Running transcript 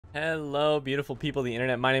Hello, beautiful people of the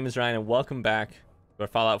internet. My name is Ryan, and welcome back to our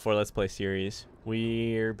Fallout 4 Let's Play series.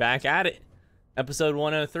 We're back at it. Episode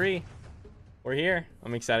 103. We're here.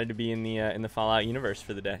 I'm excited to be in the Fallout universe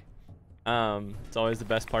for the day. It's always the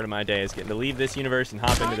best part of my day is getting to leave this universe and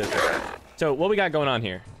hop into this one. So what we got going on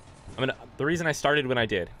here? The reason I started when I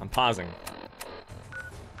did, I'm pausing,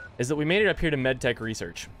 is that we made it up here to medtech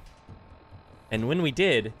research. And when we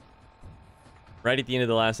did, right at the end of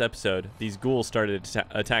the last episode, these ghouls started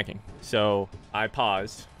attacking. So I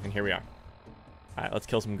paused, and here we are. All right, let's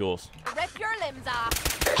kill some ghouls. Rip your limbs off.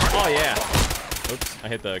 Oh yeah. Oops, I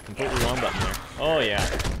hit the completely wrong button there. Oh yeah.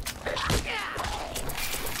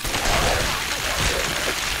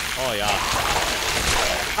 Oh yeah.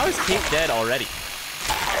 How is Kate dead already?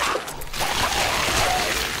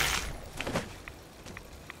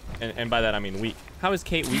 And by that I mean weak. How is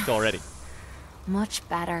Kate weak already? Much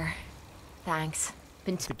better. Thanks.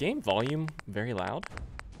 Is the game volume very loud?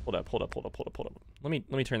 Hold up. Let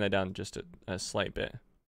me turn that down just a slight bit.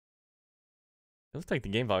 It looks like the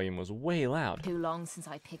game volume was way loud. Too long since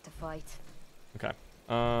I picked a fight. Okay.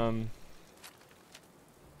 Got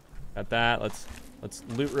that. Let's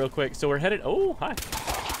loot real quick. So we're headed. Oh, hi.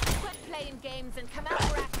 Quit playing games and come out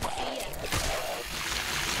where I can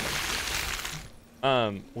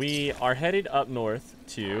see you. We are headed up north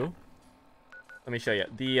to. Let me show you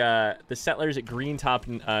the settlers at Green Top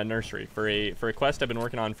Nursery for a quest I've been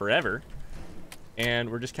working on forever, and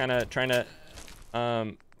we're just kind of trying to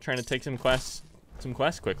take some quests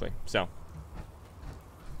quickly. So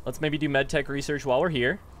let's maybe do medtech research while we're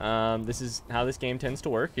here. This is how this game tends to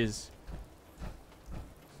work: is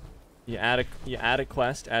you add a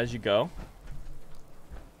quest as you go.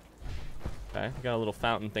 Okay, we got a little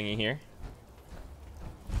fountain thingy here.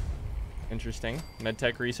 Interesting.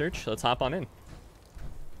 Medtech research. Let's hop on in.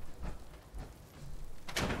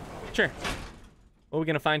 Sure. What are we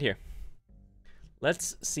gonna find here?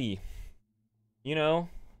 Let's see. You know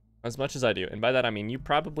as much as I do, and by that I mean you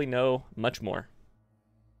probably know much more,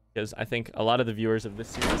 because I think a lot of the viewers of this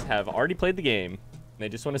series have already played the game. And they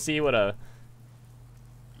just want to see what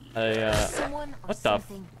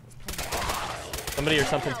somebody or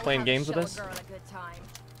something's playing games with us.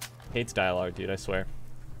 Hates dialogue, dude. I swear.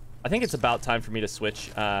 I think it's about time for me to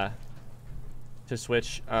switch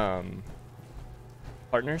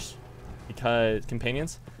partners,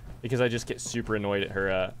 companions, because I just get super annoyed at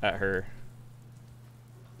her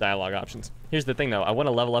dialogue options. Here's the thing though, I want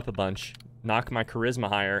to level up a bunch, knock my charisma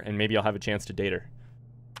higher, and maybe I'll have a chance to date her.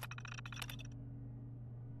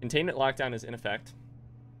 Containment lockdown is in effect.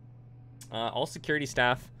 All security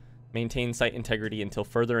staff maintain site integrity until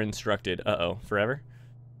further instructed. Forever.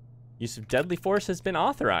 Use of deadly force has been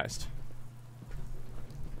authorized.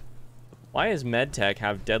 Why does medtech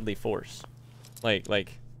have deadly force? Like,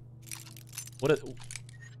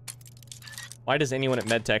 why does anyone at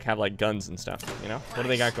medtech have like guns and stuff? You know, what do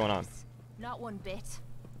they got going on? Not one bit.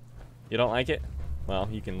 You don't like it? Well,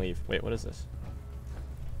 you can leave. Wait, what is this?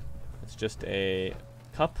 It's just a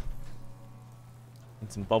cup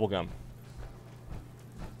and some bubble gum.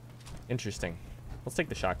 Interesting. Let's take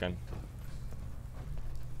the shotgun.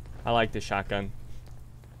 I like this shotgun.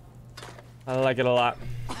 I like it a lot.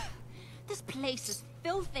 This place is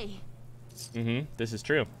filthy. This is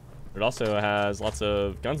true. It also has lots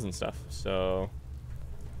of guns and stuff, so.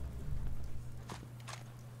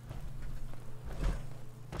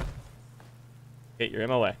 Get your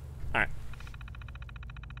MOA. Alright.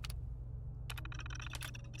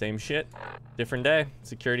 Same shit. Different day.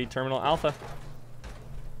 Security Terminal Alpha.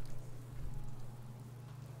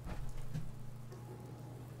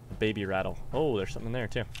 Baby rattle. Oh, there's something there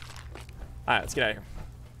too. Alright, let's get out of here.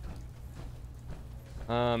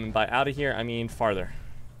 And by out of here, I mean farther.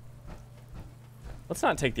 Let's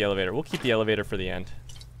not take the elevator. We'll keep the elevator for the end.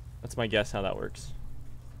 That's my guess how that works.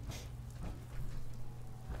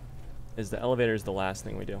 Is the elevator is the last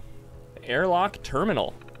thing we do. The airlock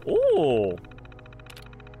terminal. Ooh.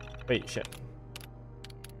 Wait, shit.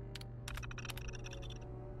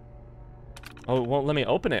 Oh, it won't let me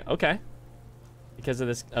open it. Okay. Because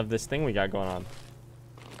of this thing we got going on.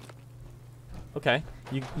 Okay.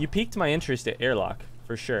 You piqued my interest at airlock,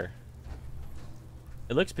 for sure.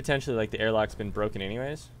 It looks potentially like the airlock's been broken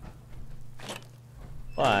anyways.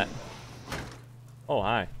 But oh,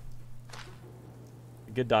 hi.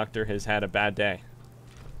 The good doctor has had a bad day.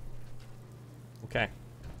 Okay.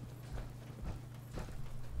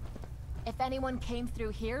 If anyone came through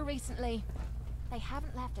here recently, they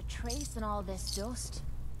haven't left a trace in all this dust.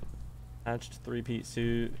 Patched three-piece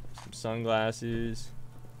suit, some sunglasses.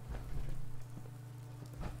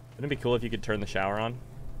 Wouldn't it be cool if you could turn the shower on?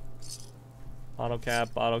 Bottle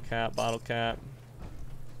cap, bottle cap, bottle cap.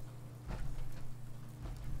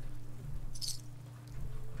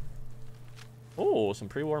 Oh, some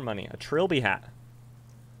pre-war money. A trilby hat.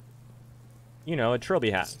 You know, a trilby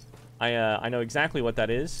hat. I know exactly what that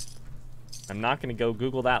is. I'm not gonna go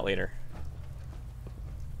Google that later.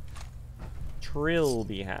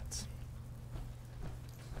 Trilby hats.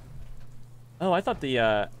 Oh, I thought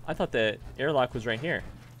the airlock was right here.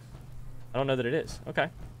 I don't know that it is. Okay.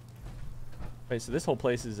 Wait, so this whole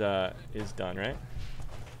place is done, right?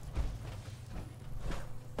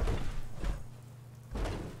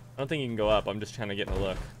 I don't think you can go up. I'm just trying to get a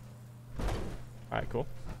look. Alright, cool.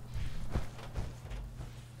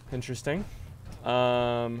 Interesting.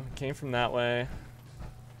 Came from that way.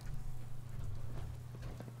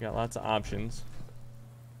 Got lots of options.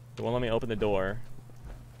 It won't let me open the door.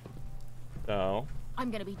 So.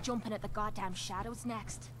 I'm gonna be jumping at the goddamn shadows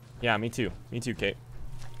next. Yeah, me too. Me too, Kate.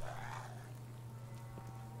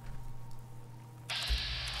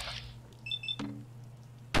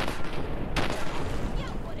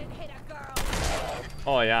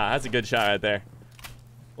 Oh yeah, that's a good shot right there.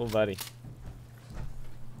 Oh buddy.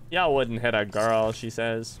 Y'all wouldn't hit a girl, she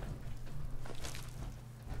says.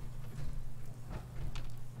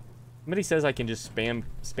 Somebody says I can just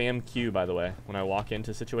spam Q, by the way, when I walk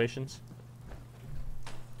into situations.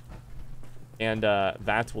 And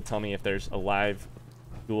VATS will tell me if there's a live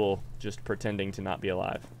ghoul just pretending to not be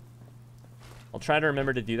alive. I'll try to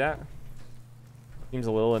remember to do that. Seems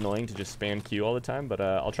a little annoying to just spam Q all the time, but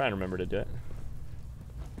I'll try and remember to do it.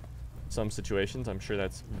 Some situations, I'm sure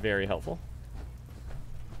that's very helpful.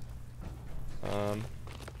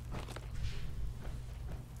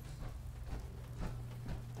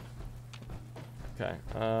 Okay.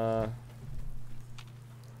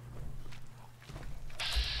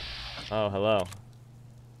 Oh, hello.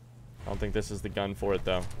 I don't think this is the gun for it,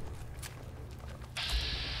 though.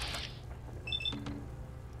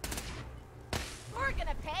 We're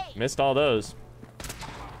gonna pay. Missed all those.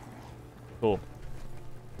 Cool.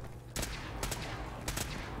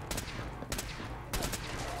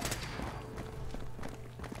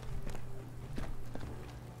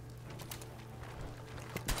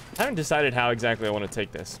 I haven't decided how exactly I want to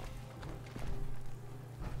take this.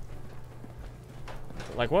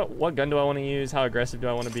 Like, what gun do I want to use? How aggressive do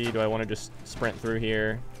I want to be? Do I want to just sprint through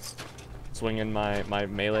here, swing in my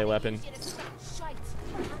melee weapon?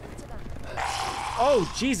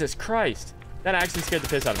 Oh, Jesus Christ! That actually scared the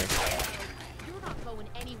piss out of me.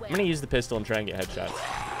 I'm gonna use the pistol and try and get headshots.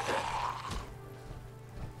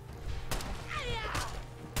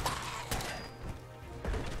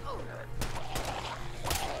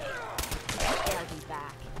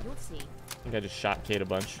 I think I just shot Kate a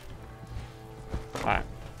bunch. Alright.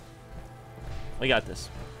 We got this.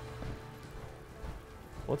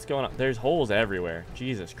 What's going on? There's holes everywhere.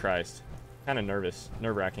 Jesus Christ. Kind of nervous.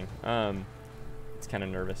 Nerve-wracking. It's kind of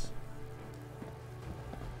nervous.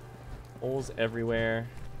 Holes everywhere.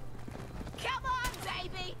 Come on,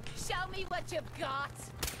 baby! Show me what you've got!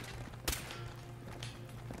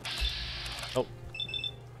 Oh.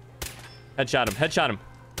 Headshot him. Headshot him.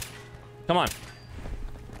 Come on.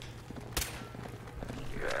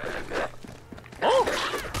 Oh!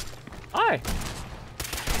 Hi.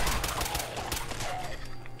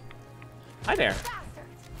 Hi there.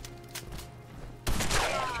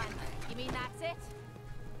 You mean that's it?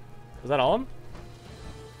 Was that all of them?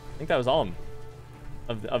 I think that was all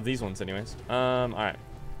of them. Of these ones, anyways. Alright.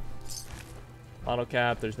 Bottle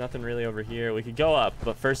cap. There's nothing really over here. We could go up,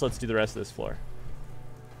 but first let's do the rest of this floor.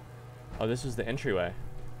 Oh, this was the entryway.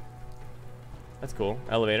 That's cool.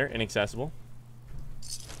 Elevator, inaccessible.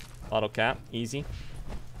 Bottle cap, easy.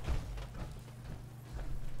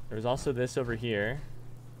 There's also this over here.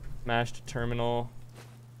 Smashed terminal.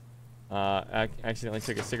 Accidentally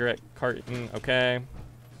took a cigarette carton. Okay.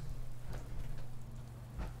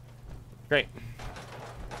 Great.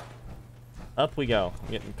 Up we go.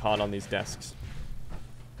 I'm getting caught on these desks.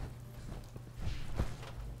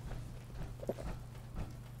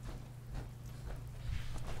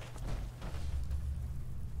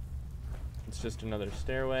 It's just another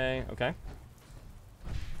stairway. Okay.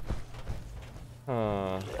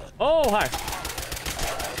 Oh, hi.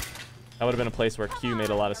 That would have been a place where Q made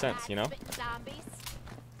a lot of sense, you know?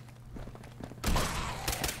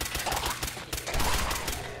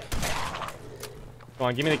 Come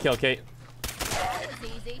on, give me the kill, Kate.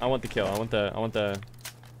 I want the kill. I want the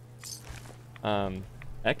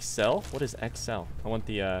XL? What is XL? I want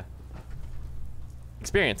the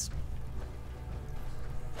experience.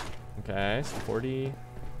 Okay, so 40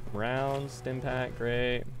 rounds, stim pack,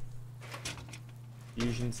 great.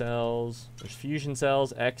 Fusion cells. There's fusion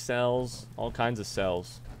cells, X cells, all kinds of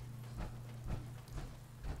cells.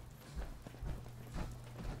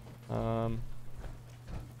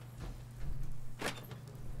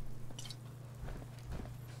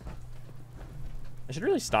 I should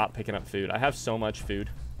really stop picking up food. I have so much food.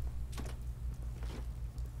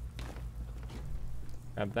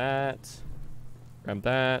 Grab that. Grab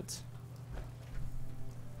that.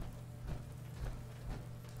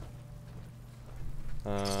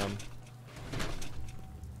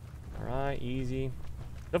 Alright, easy.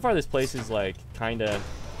 So far this place is like kinda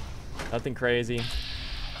nothing crazy.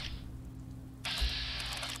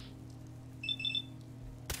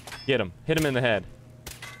 Get him. Hit him in the head.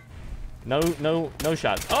 No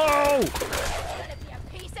shots. Oh!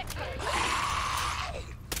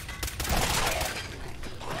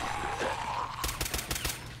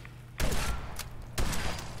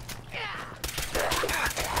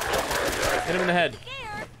 Hit him in the head.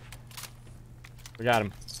 We got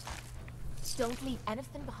him. Don't leave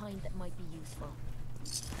anything behind that might be useful.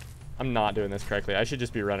 I'm not doing this correctly. I should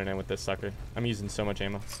just be running in with this sucker. I'm using so much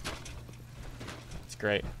ammo. It's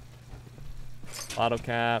great. Bottle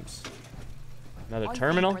caps. Another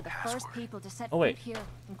terminal. We're the first people to set Oh wait. foot here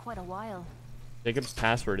in quite a while. Jacob's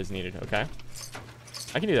password is needed. Okay.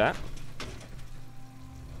 I can do that.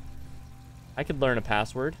 I could learn a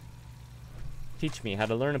password. Teach me how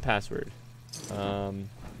to learn a password.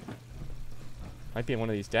 Might be in one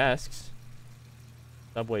of these desks.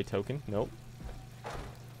 Subway token. Nope.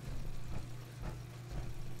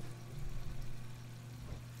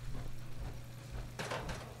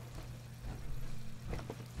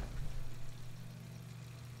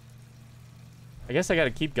 I guess I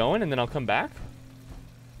gotta keep going and then I'll come back.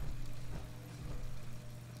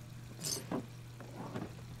 I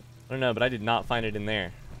don't know, but I did not find it in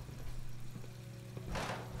there.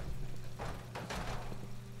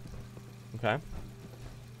 Okay.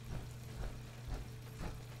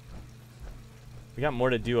 We got more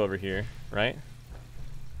to do over here, right?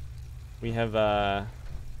 We have,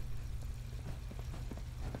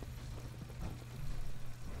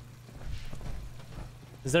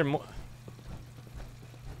 is there more?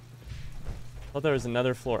 I thought there was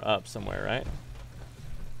another floor up somewhere, right?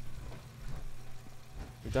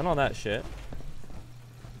 We've done all that shit.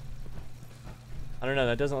 I don't know,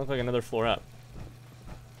 that doesn't look like another floor up.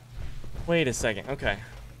 Wait a second, okay.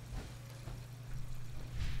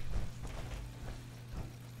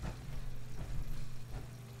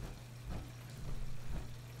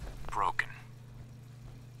 Broken.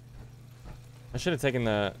 I should have taken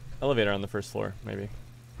the elevator on the first floor, maybe.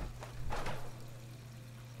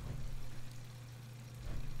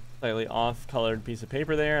 Slightly off-colored piece of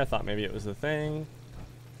paper there. I thought maybe it was the thing.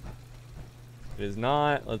 It is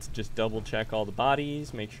not. Let's just double-check all the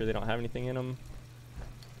bodies, make sure they don't have anything in them.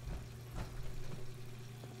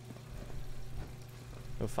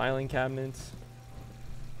 No filing cabinets.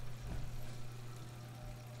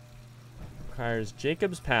 Requires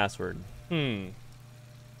Jacob's password. Oops.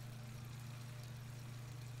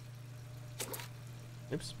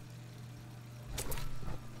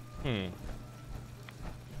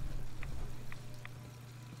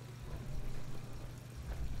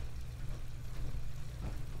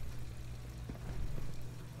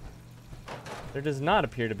 There does not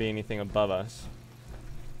appear to be anything above us.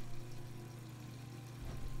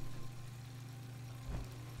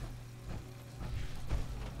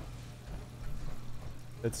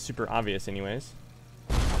 That's super obvious anyways.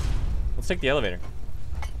 Let's take the elevator.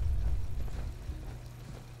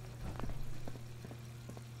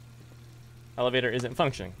 Elevator isn't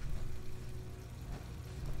functioning.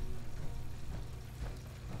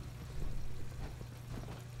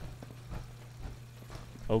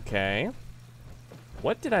 Okay.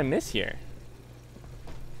 What did I miss here?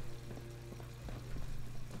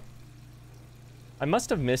 I must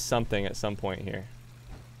have missed something at some point here.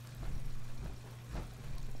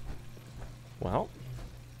 Well.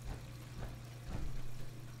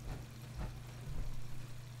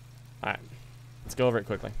 Alright. Let's go over it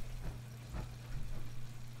quickly.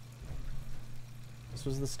 This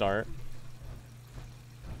was the start.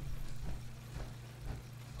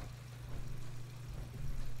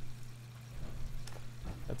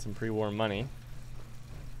 Got some pre-war money.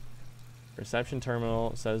 Reception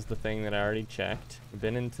terminal says the thing that I already checked. We've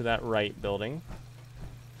been into that right building.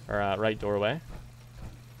 Or right doorway.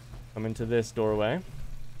 Come into this doorway.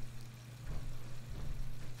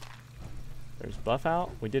 There's buff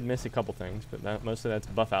out. We did miss a couple things, but most of that's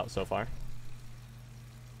buff out so far.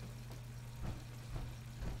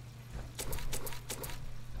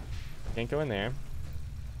 Can't go in there.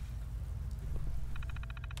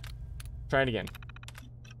 Try it again.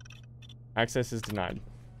 Access is denied.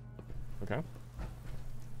 Okay.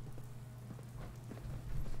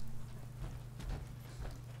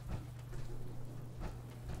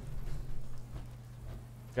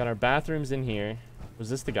 Got our bathrooms in here. Was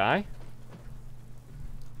this the guy?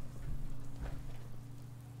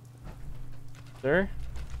 Sir?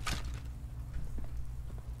 Do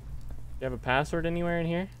you have a password anywhere in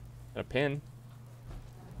here? Got a pin.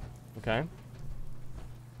 Okay.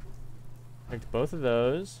 Checked both of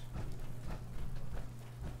those.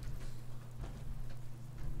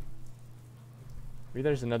 Maybe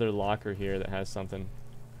there's another locker here that has something.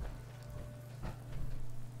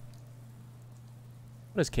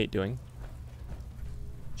 What is Kate doing?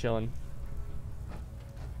 Chilling.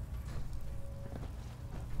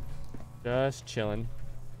 Just chilling.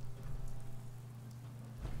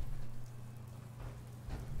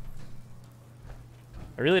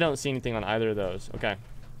 I really don't see anything on either of those. Okay.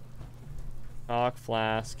 Chalk,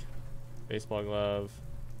 flask, baseball glove,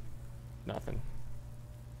 nothing.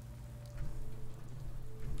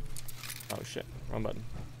 Oh shit, wrong button.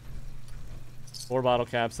 4 bottle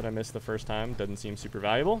caps that I missed the first time. Doesn't seem super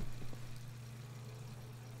valuable.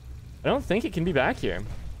 I don't think it can be back here.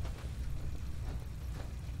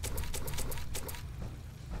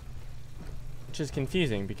 Which is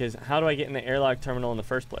confusing because how do I get in the airlock terminal in the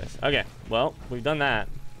first place? Okay, well, we've done that.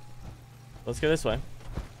 Let's go this way.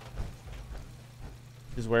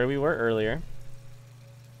 This is where we were earlier.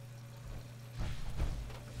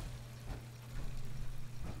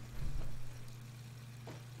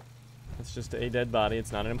 It's just a dead body.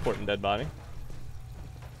 It's not an important dead body.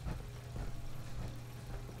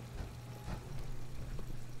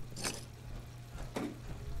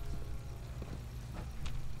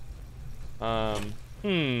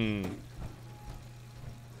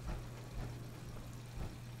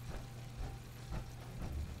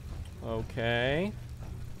 Okay.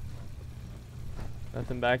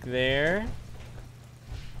 Nothing back there.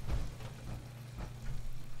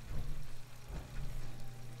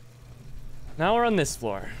 Now we're on this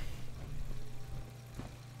floor.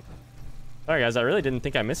 Sorry guys, I really didn't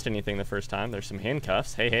think I missed anything the first time. There's some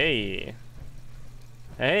handcuffs. Hey, hey.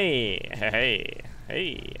 Hey, hey,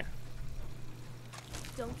 hey.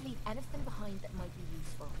 Don't leave anything behind that might be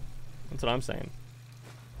useful. That's what I'm saying.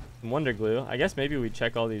 Some wonder glue. I guess maybe we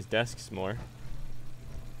check all these desks more.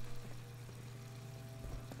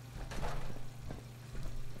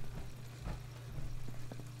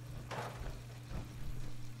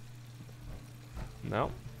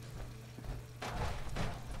 No.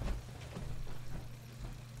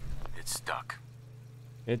 It's stuck.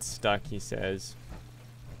 It's stuck, he says.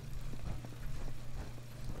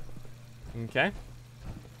 Okay.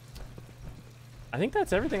 I think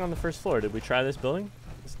that's everything on the first floor. Did we try this building?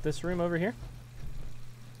 This room over here?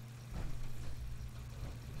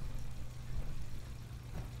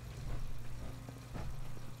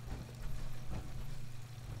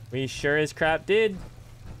 We sure as crap did.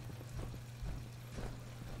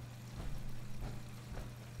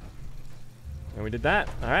 And we did that.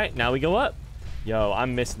 All right, now we go up. Yo,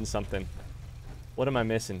 I'm missing something. What am I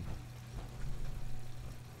missing?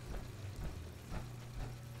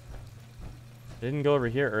 I didn't go over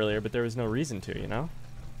here earlier, but there was no reason to, you know?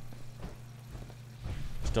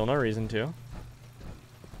 Still no reason to.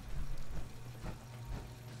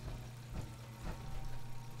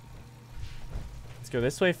 Let's go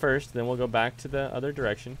this way first, then we'll go back to the other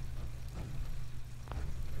direction.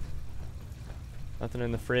 Nothing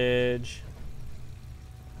in the fridge.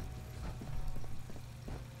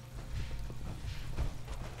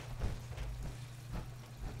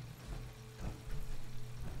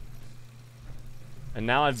 And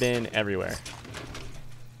now I've been everywhere.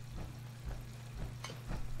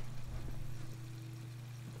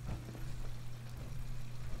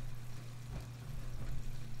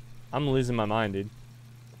 I'm losing my mind, dude.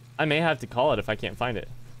 I may have to call it if I can't find it.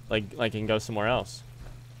 Like and go somewhere else.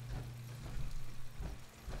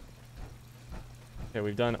 Okay,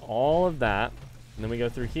 we've done all of that. And then we go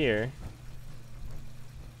through here.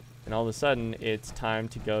 And all of a sudden, it's time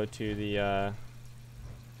to go to the,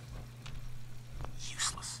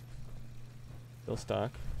 Useless. Still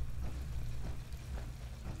stuck.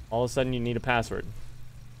 All of a sudden, you need a password.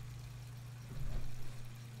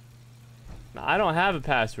 Now, I don't have a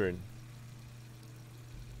password.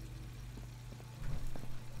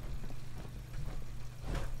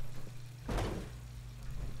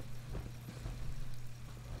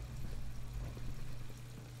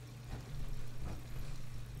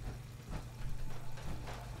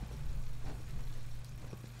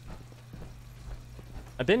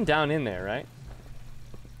 I've been down in there, right?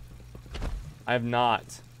 I have not.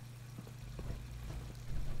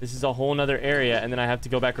 This is a whole nother area, and then I have to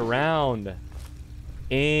go back around.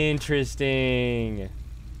 Interesting.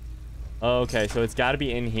 Okay, so it's got to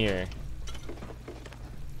be in here.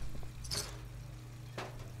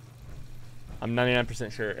 I'm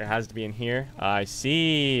 99% sure it has to be in here. I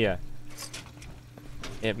see.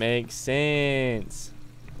 It makes sense.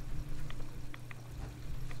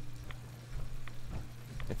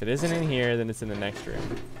 If it isn't in here, then it's in the next room.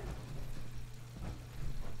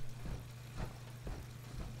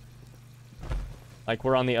 Like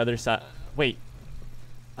we're on the other side. Wait.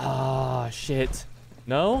 Ah, shit.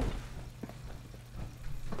 No?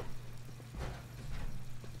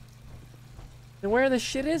 Then where the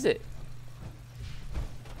shit is it?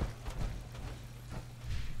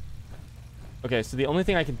 Okay, so the only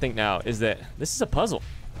thing I can think now is that this is a puzzle.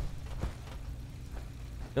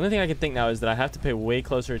 The only thing I can think now is that I have to pay way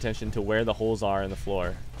closer attention to where the holes are in the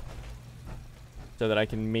floor, so that I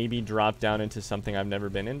can maybe drop down into something I've never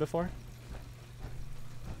been in before.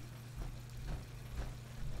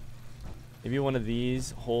 Maybe one of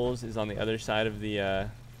these holes is on the other side of the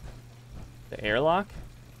airlock.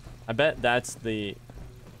 I bet that's the...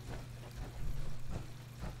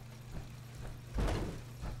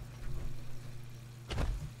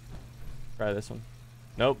 Try this one.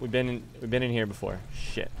 Nope, we've been in here before.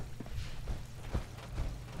 Shit.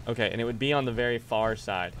 Okay, and it would be on the very far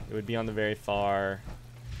side. It would be on the very far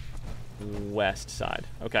west side.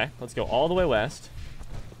 Okay, let's go all the way west.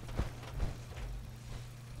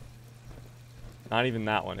 Not even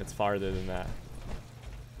that one. It's farther than that.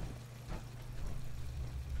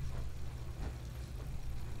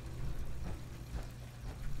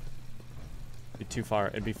 It'd be too far.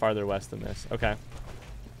 It'd be farther west than this. Okay.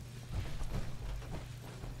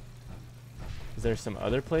 Is there some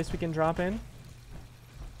other place we can drop in?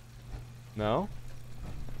 No?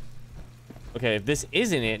 Okay, if this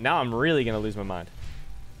isn't it, now I'm really gonna lose my mind.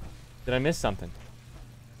 Did I miss something?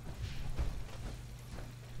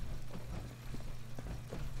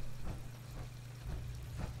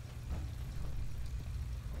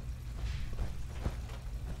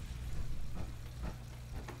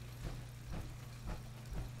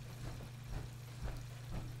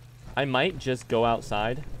 I might just go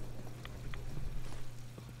outside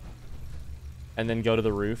and then go to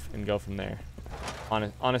the roof and go from there.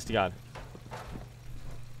 Honest to God.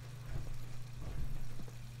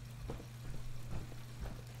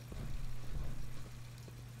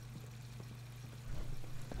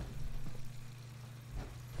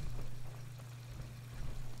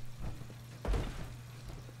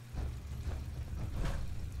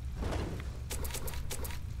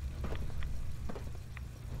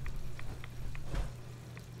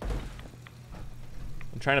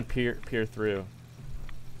 I'm trying to peer through.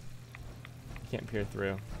 I can't peer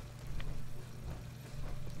through.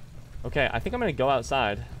 Okay, I think I'm gonna go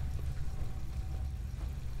outside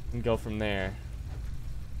and go from there.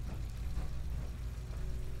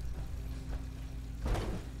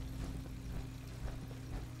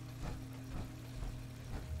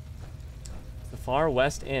 The far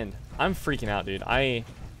west end. I'm freaking out, dude. I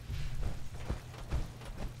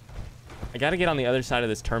gotta get on the other side of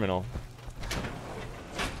this terminal.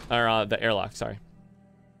 Or the airlock, sorry.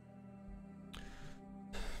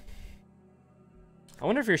 I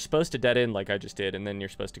wonder if you're supposed to dead end like I just did, and then you're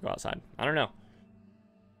supposed to go outside. I don't know.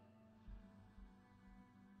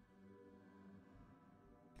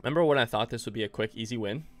 Remember when I thought this would be a quick, easy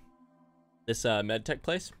win? This medtech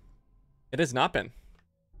place? It has not been.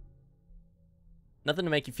 Nothing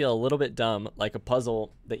to make you feel a little bit dumb, like a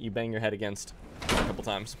puzzle that you bang your head against a couple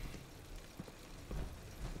times.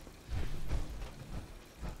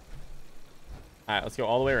 Alright, let's go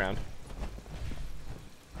all the way around.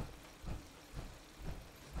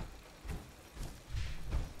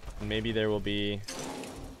 And maybe there will be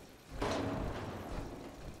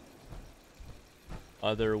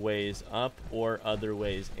other ways up or other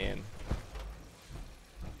ways in.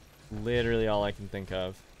 Literally all I can think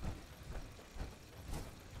of.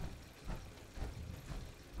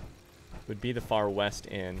 Would be the far west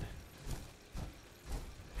end.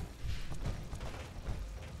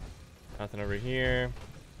 Nothing over here.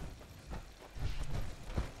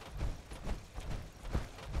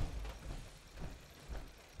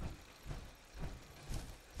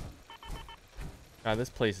 God,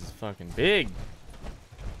 this place is fucking big.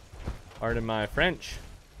 Pardon my French.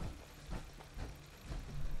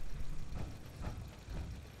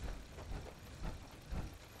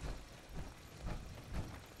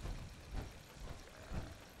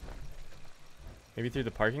 Maybe through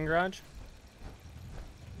the parking garage?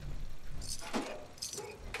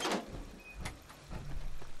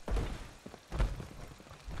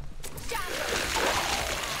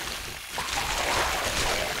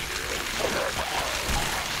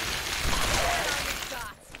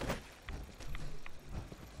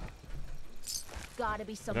 Gotta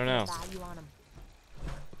be some I don't know. value on them.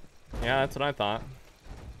 Yeah, that's what I thought.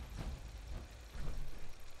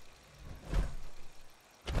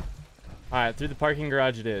 Alright, through the parking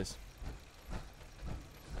garage it is.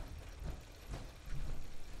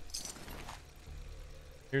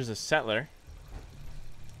 Here's a settler.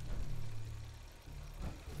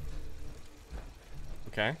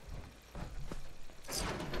 Okay.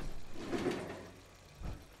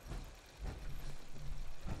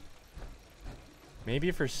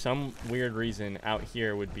 Maybe for some weird reason out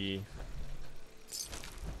here would be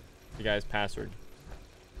the guy's password.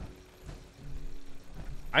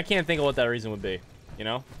 I can't think of what that reason would be, you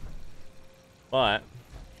know? But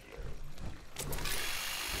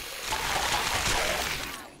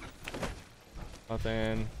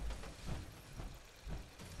nothing.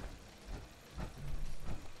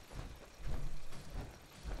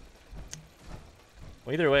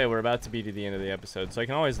 Well, either way, we're about to be to the end of the episode, so I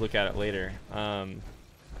can always look at it later.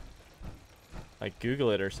 Like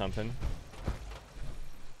Google it or something.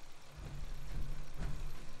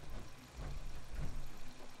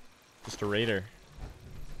 Just a raider.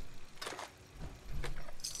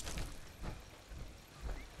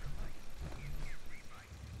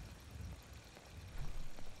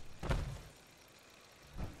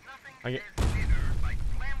 I get...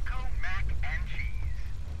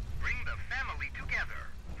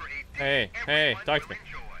 Hey, talk to me.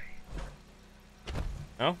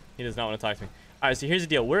 No, he does not want to talk to me. All right, so here's the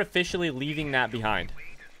deal. We're officially leaving that behind.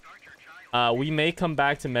 We may come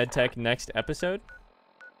back to MedTech next episode,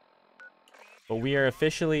 but we are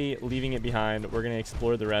officially leaving it behind. We're going to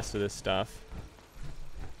explore the rest of this stuff,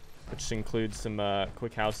 which includes some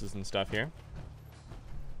quick houses and stuff here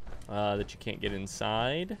that you can't get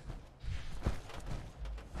inside.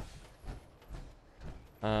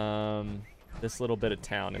 This little bit of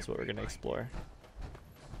town is what we're going to explore.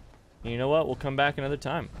 And you know what? We'll come back another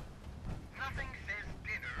time. Nothing says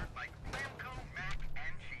dinner like Blanco, mac,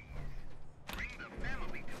 and cheese. Bring the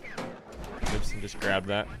family together. Oops, and just grab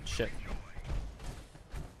that. Shit.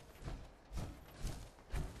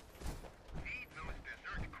 Feed those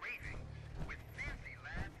dessert cravings with fancy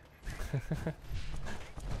lads.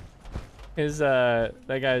 His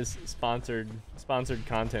that guy's sponsored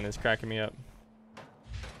content is cracking me up.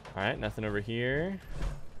 All right, nothing over here.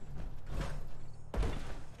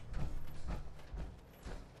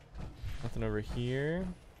 Nothing over here.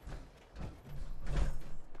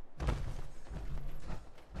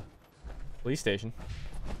 Police station.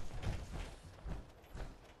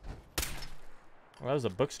 Well, that was a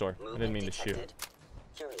bookstore. I didn't mean to shoot.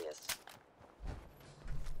 Curious.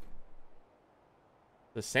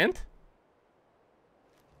 The synth?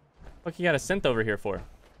 What you got a synth over here for?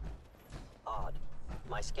 Odd.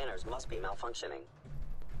 My scanners must be malfunctioning.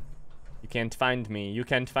 You can't find me. You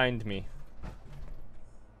can't find me.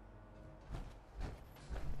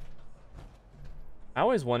 I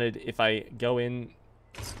always wanted if I go in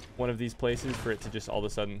one of these places for it to just all of a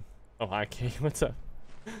sudden... Oh, hi, Kate. What's up?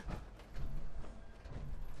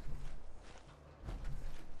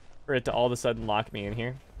 For it to all of a sudden lock me in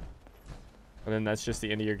here. And then that's just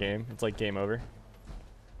the end of your game. It's like game over.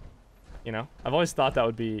 You know? I've always thought that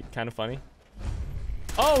would be kind of funny.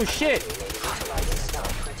 Oh, shit!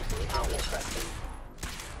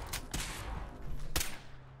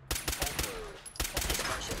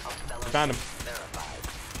 Found him.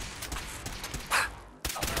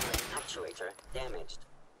 Actuator damaged.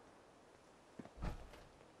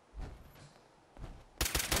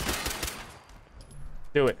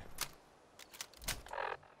 Do it.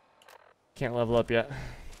 Can't level up yet.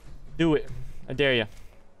 Do it. I dare you.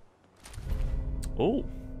 Oh.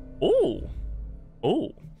 Oh.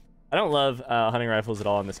 Oh. I don't love hunting rifles at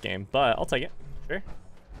all in this game, but I'll take it. Sure.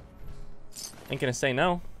 Ain't gonna say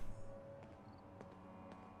no.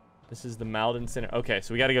 This is the Malden Center. Okay,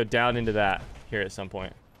 so we got to go down into that here at some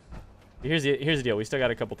point. Here's the deal. We still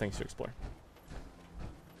got a couple things to explore.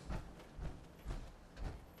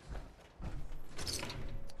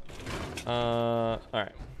 All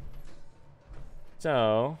right.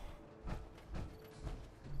 So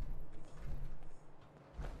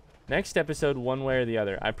next episode, one way or the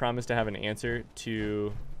other, I promise to have an answer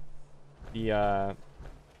to the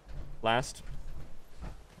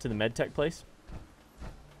to the MedTech place.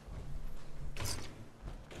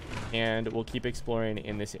 And we'll keep exploring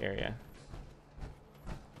in this area.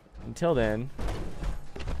 Until then, I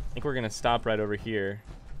think we're going to stop right over here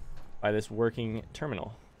by this working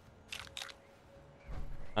terminal.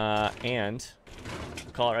 And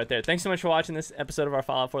call it right there. Thanks so much for watching this episode of our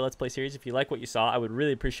Fallout 4 Let's Play series. If you like what you saw, I would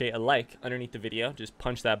really appreciate a like underneath the video. Just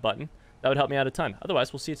punch that button. That would help me out a ton.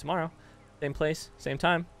 Otherwise, we'll see you tomorrow. Same place, same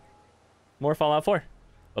time. More Fallout 4.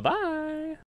 Bye-bye.